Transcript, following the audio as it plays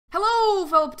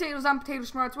fellow potatoes, I'm Potato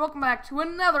Smarts. Welcome back to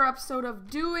another episode of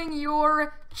Doing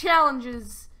Your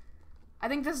Challenges. I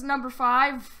think this is number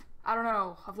 5. I don't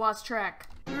know. I've lost track.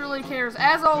 Who really cares?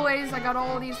 As always, I got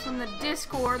all of these from the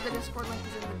Discord. The Discord link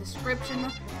is in the description.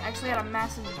 I actually had a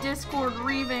massive Discord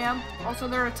revamp. Also,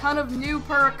 there are a ton of new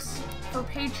perks for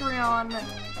Patreon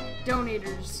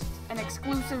donators. An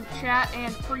exclusive chat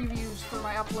and previews for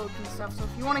my uploads and stuff. So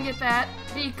if you want to get that,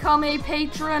 become a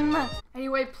patron.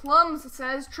 Anyway, Plums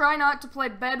says, try not to play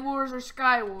Bed Wars or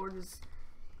Skywars.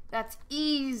 That's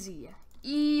easy.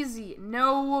 Easy.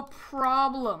 No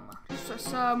problem. Just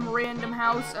some random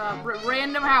house.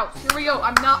 Random house. Here we go.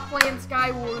 I'm not playing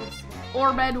Skywars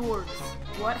or Bed Wars.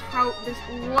 What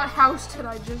house did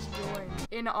I just join?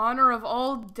 In honor of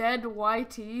all dead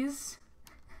YTs?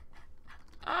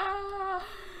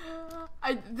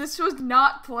 This was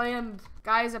not planned.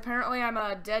 Guys, apparently I'm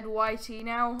a dead YT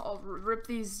now. I'll rip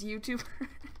these YouTubers.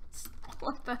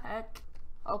 What the heck?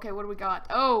 Okay, what do we got?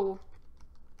 Oh.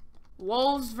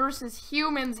 Wolves versus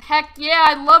humans. Heck yeah,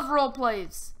 I love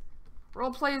roleplays.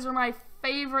 Roleplays are my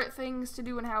favorite things to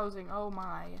do in housing. Oh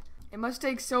my. It must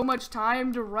take so much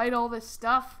time to write all this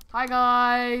stuff. Hi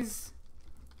guys.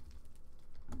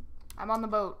 I'm on the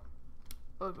boat.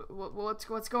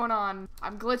 What's going on?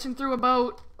 I'm glitching through a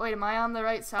boat. Wait, am I on the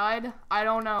right side? I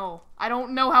don't know. I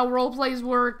don't know how roleplays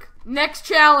work. Next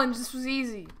challenge. This was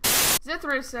easy.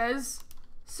 Zithra says,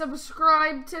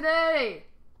 subscribe today.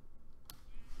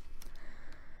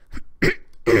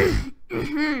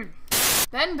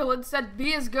 Vendolid said,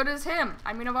 be as good as him.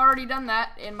 I mean, I've already done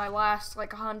that in my last,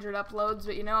 like, 100 uploads,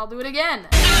 but, you know, I'll do it again.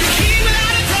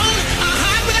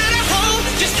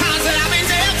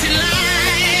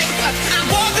 I'm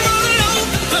walking all alone,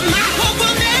 but my hope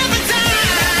will never die.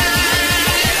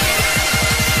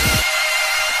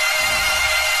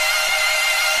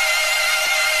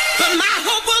 But my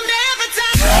hope will never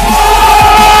die.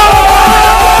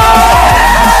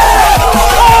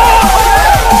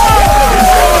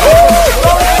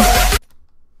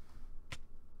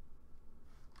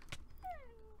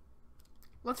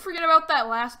 Let's forget about that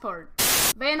last part.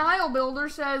 Van Isle Builder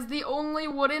says the only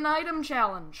wooden item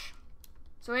challenge.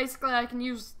 So basically, I can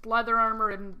use leather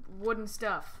armor and wooden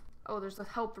stuff. Oh, there's a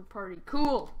helper party.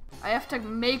 Cool. I have to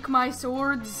make my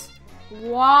swords.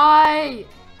 Why?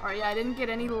 Alright, yeah, I didn't get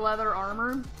any leather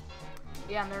armor.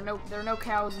 Yeah, and there are no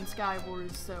cows in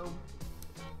Skywars, so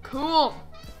cool.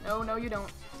 No, you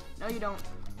don't. No, you don't.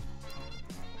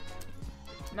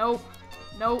 Nope.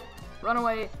 Nope. Run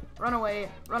away. Run away.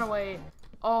 Run away.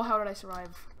 Oh, how did I survive?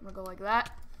 I'm gonna go like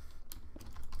that.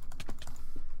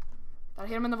 Did I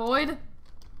hit him in the void?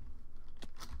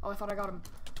 Oh, I thought I got him.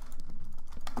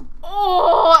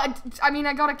 Oh! I mean,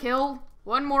 I got a kill.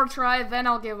 One more try, then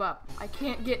I'll give up. I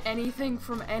can't get anything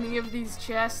from any of these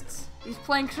chests. These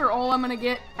planks are all I'm gonna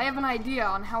get. I have an idea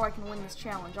on how I can win this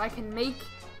challenge. I can make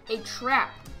a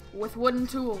trap with wooden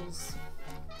tools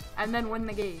and then win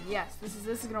the game. Yes, this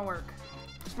is gonna work.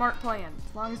 Smart plan.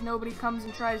 As long as nobody comes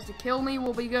and tries to kill me,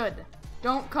 we'll be good.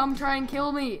 Don't come try and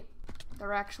kill me.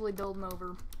 They're actually building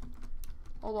over.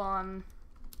 Hold on.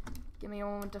 Give me a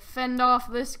moment to fend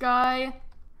off this guy.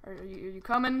 Are you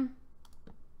coming?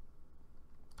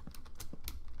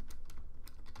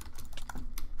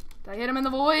 Did I hit him in the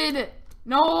void?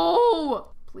 No!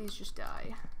 Please just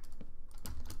die.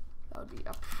 That would be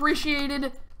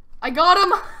appreciated. I got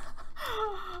him!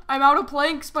 I'm out of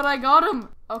planks, but I got him.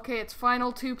 Okay, it's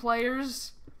final 2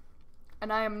 players.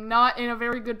 And I am not in a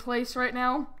very good place right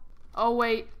now. Oh,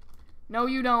 wait. No,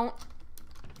 you don't.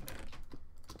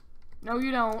 No,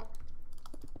 you don't.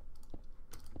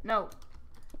 No.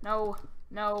 No.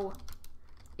 No.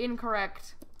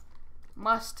 Incorrect.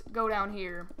 Must go down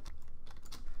here.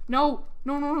 No.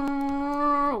 No, no, no, no, no,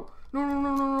 no, no, no,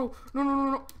 no, no, no,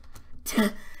 no, no.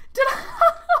 Did I?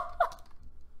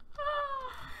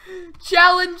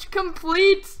 Challenge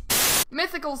complete.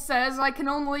 Mythical says I can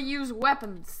only use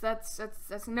weapons. That's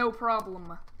no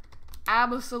problem.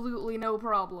 Absolutely no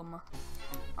problem.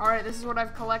 Alright, this is what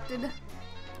I've collected.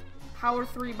 Power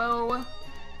 3 bow,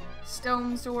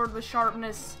 stone sword with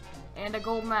sharpness, and a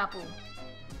golden apple.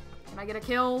 Can I get a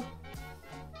kill?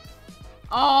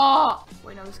 Oh!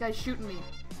 Wait, no, this guy's shooting me.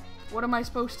 What am I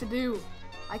supposed to do?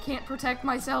 I can't protect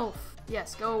myself.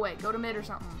 Yes, go away. Go to mid or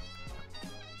something.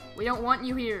 We don't want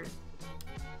you here.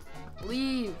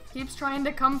 Leave. Keeps trying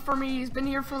to come for me. He's been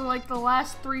here for like the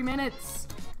last 3 minutes.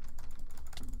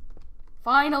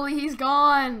 Finally, he's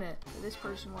gone. This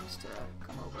person wants to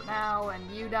come over now, and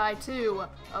you die too.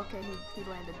 Okay, he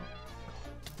landed.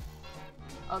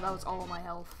 Oh, that was all my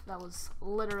health. That was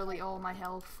literally all my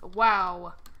health.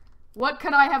 Wow. What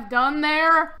could I have done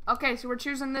there? Okay, so we're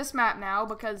choosing this map now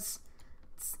because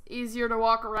It's easier to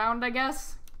walk around, I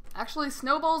guess. Actually,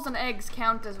 snowballs and eggs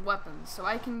count as weapons, so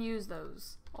I can use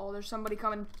those. Oh, there's somebody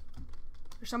coming.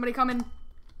 There's somebody coming.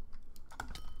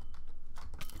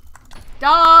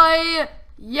 Die!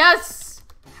 Yes!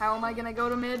 How am I gonna go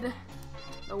to mid?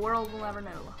 The world will never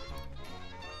know.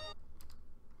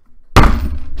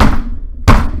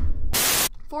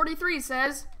 43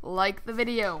 says, like the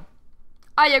video.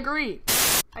 I agree.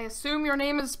 I assume your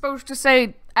name is supposed to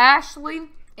say Ashley.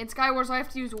 In Skywars, I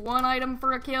have to use one item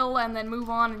for a kill and then move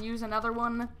on and use another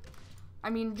one. I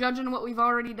mean, judging what we've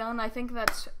already done, I think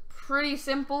that's pretty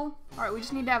simple. Alright, we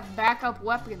just need to have backup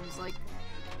weapons. Like,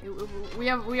 we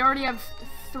already have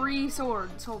 3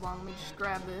 swords. Hold on, let me just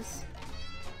grab this.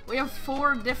 We have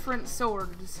 4 different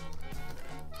swords.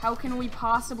 How can we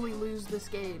possibly lose this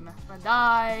game? I'm gonna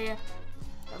die.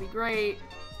 That'd be great.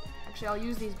 Actually, I'll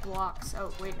use these blocks.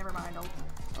 Oh, wait, never mind.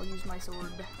 I'll use my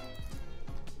sword.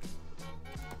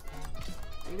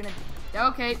 Are you gonna...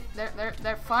 Okay,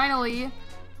 they're finally...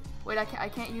 Wait, I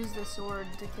can't use this sword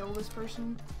to kill this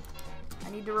person. I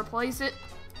need to replace it.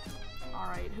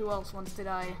 Alright, who else wants to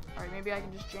die? Alright, maybe I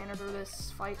can just janitor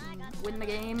this fight and win the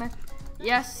game.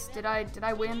 Yes, did I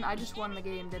win? I just won the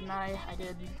game, didn't I? I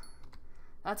did.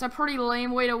 That's a pretty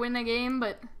lame way to win a game,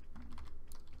 but...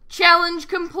 Challenge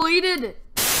completed!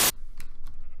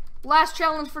 Last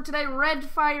challenge for today,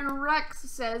 Redfire Rex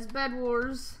says, Bed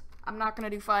Wars. I'm not gonna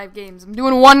do 5 games. I'm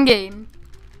doing 1 game.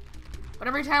 But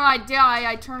every time I die,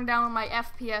 I turn down my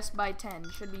FPS by 10.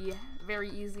 Should be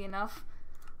very easy enough.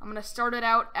 I'm gonna start it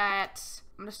out at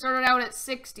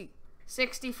 60.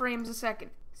 60 frames a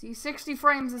second. See, 60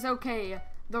 frames is okay.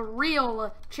 The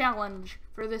real challenge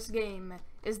for this game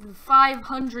is the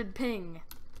 500 ping.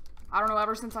 I don't know,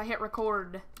 ever since I hit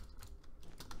record,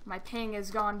 my ping has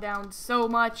gone down so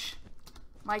much.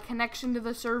 My connection to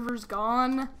the server's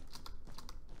gone.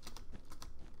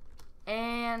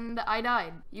 And I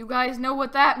died. You guys know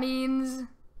what that means.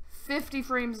 50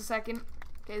 frames a second.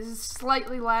 Okay, this is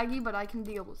slightly laggy, but I can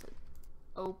deal with it.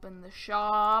 Open the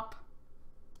shop.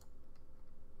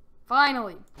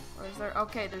 Finally. Or is there...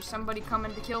 Okay, there's somebody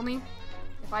coming to kill me.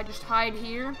 If I just hide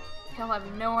here, he'll have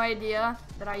no idea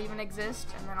that I even exist,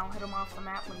 and then I'll hit him off the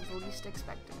map when he's least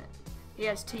expecting it. He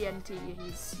has TNT.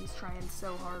 He's trying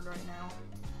so hard right now.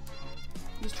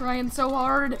 He's trying so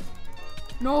hard.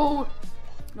 No.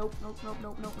 Nope.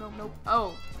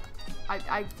 Oh.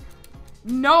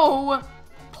 No!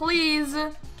 Please!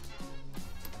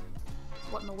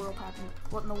 What in the world happened?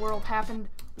 What in the world happened?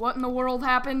 What in the world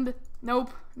happened?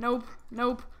 Nope. Green's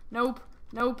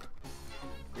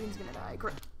gonna die.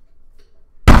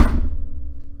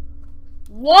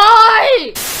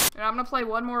 Why? And I'm gonna play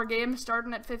 1 more game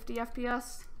starting at 50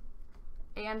 FPS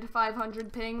and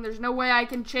 500 ping. There's no way I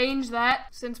can change that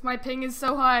since my ping is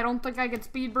so high. I don't think I could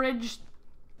speed bridge.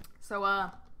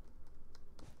 So,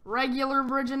 regular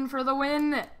bridging for the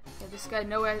win. Yeah, this guy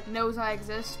knows I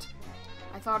exist.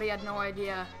 I thought he had no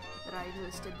idea that I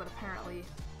existed, but apparently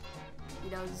he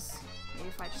does. Maybe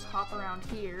if I just hop around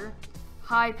here.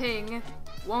 High ping.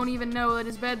 Won't even know that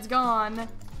his bed's gone.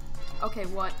 Okay,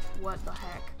 what the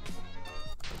heck?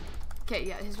 Okay,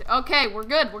 yeah, okay, we're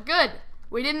good.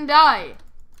 We didn't die.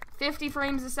 50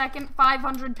 frames a second,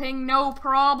 500 ping, no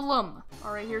problem.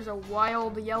 Alright, here's a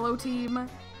wild yellow team.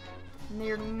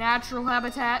 Near natural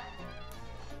habitat.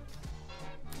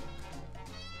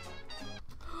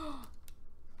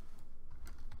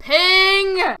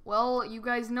 Ping! Well, you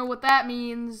guys know what that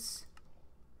means.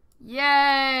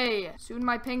 Yay! Soon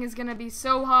my ping is gonna be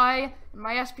so high, and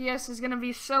my FPS is gonna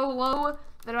be so low,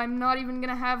 that I'm not even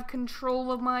gonna have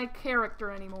control of my character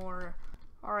anymore.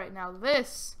 Alright, now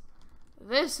this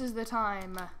is the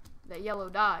time that yellow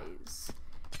dies,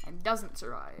 and doesn't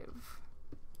survive.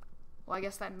 Well, I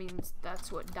guess that means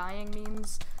that's what dying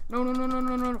means. No,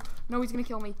 he's gonna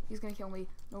kill me.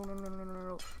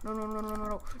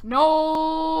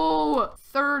 No!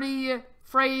 30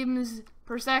 frames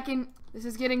per second. This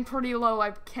is getting pretty low.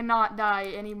 I cannot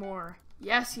die anymore.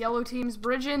 Yes, yellow team's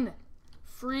bridging.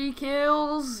 Free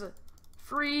kills.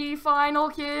 Free final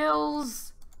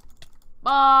kills.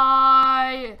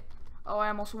 Bye. Oh, I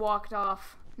almost walked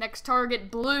off. Next target,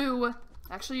 blue.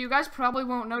 Actually, you guys probably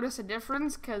won't notice a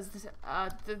difference because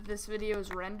this video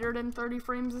is rendered in 30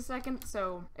 frames a second,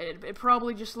 so it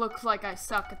probably just looks like I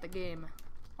suck at the game.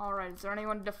 Alright, is there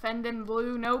anyone defending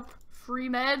blue? Nope. Free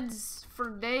meds for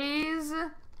days.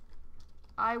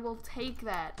 I will take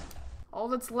that. All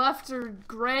that's left are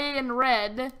gray and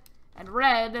red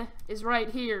is right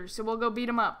here, so we'll go beat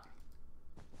him up.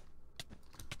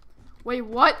 Wait,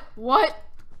 what?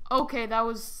 Okay, that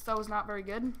was not very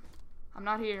good. I'm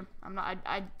not here.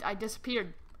 I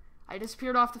disappeared. I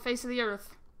disappeared off the face of the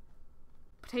earth.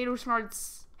 Potato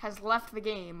Smarts has left the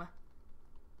game.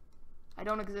 I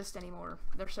don't exist anymore.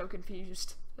 They're so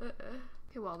confused.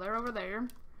 Okay, well, they're over there.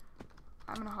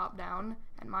 I'm gonna hop down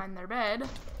and mine their bed.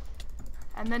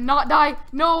 And then not die.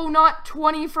 No, not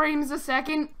 20 frames a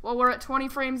second. Well, we're at 20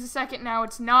 frames a second now.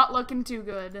 It's not looking too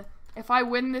good. If I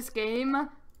win this game,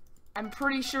 I'm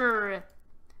pretty sure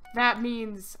that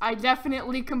means I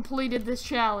definitely completed this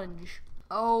challenge.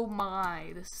 Oh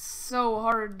my, this is so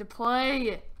hard to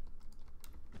play.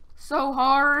 So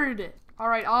hard.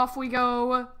 Alright, off we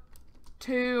go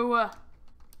to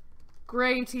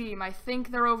gray team. I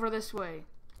think they're over this way.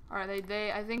 Alright,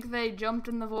 I think they jumped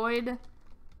in the void.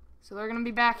 So they're gonna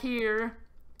be back here,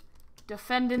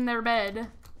 defending their bed.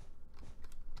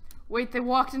 Wait, they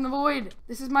walked in the void.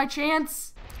 This is my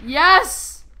chance.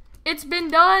 Yes! It's been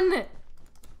done!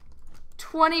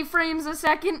 20 frames a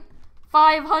second,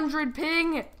 500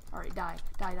 ping. Alright, die.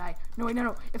 No, wait,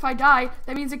 no. If I die,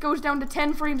 that means it goes down to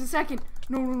 10 frames a second.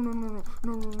 No.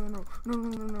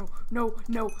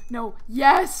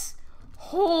 Yes!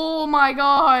 Oh my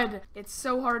god! It's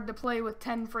so hard to play with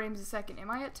 10 frames a second. Am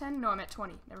I at 10? No, I'm at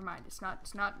 20. Never mind. It's not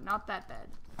that bad.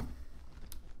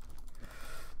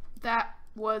 That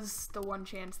was the one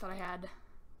chance that I had.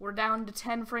 We're down to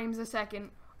 10 frames a second.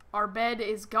 Our bed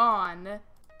is gone.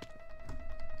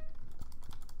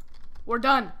 We're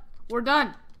done.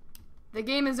 The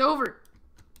game is over.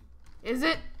 Is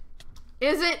it?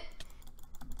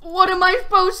 What am I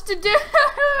supposed to do?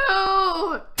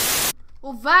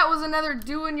 Well, that was another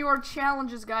Doing Your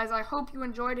Challenges, guys. I hope you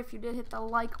enjoyed. If you did, hit the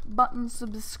like button,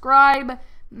 subscribe,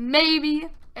 maybe.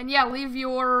 And yeah, leave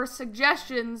your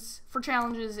suggestions for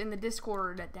challenges in the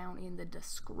Discord down in the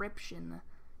description.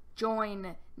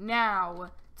 Join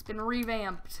now. It's been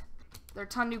revamped. There are a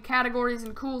ton of new categories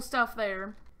and cool stuff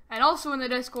there. And also in the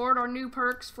Discord are new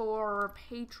perks for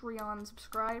Patreon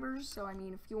subscribers. So, I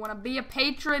mean, if you want to be a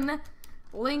patron,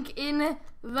 link in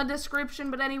the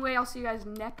description. But anyway, I'll see you guys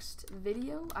next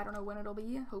video. I don't know when it'll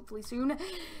be. Hopefully soon.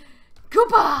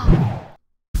 Goodbye!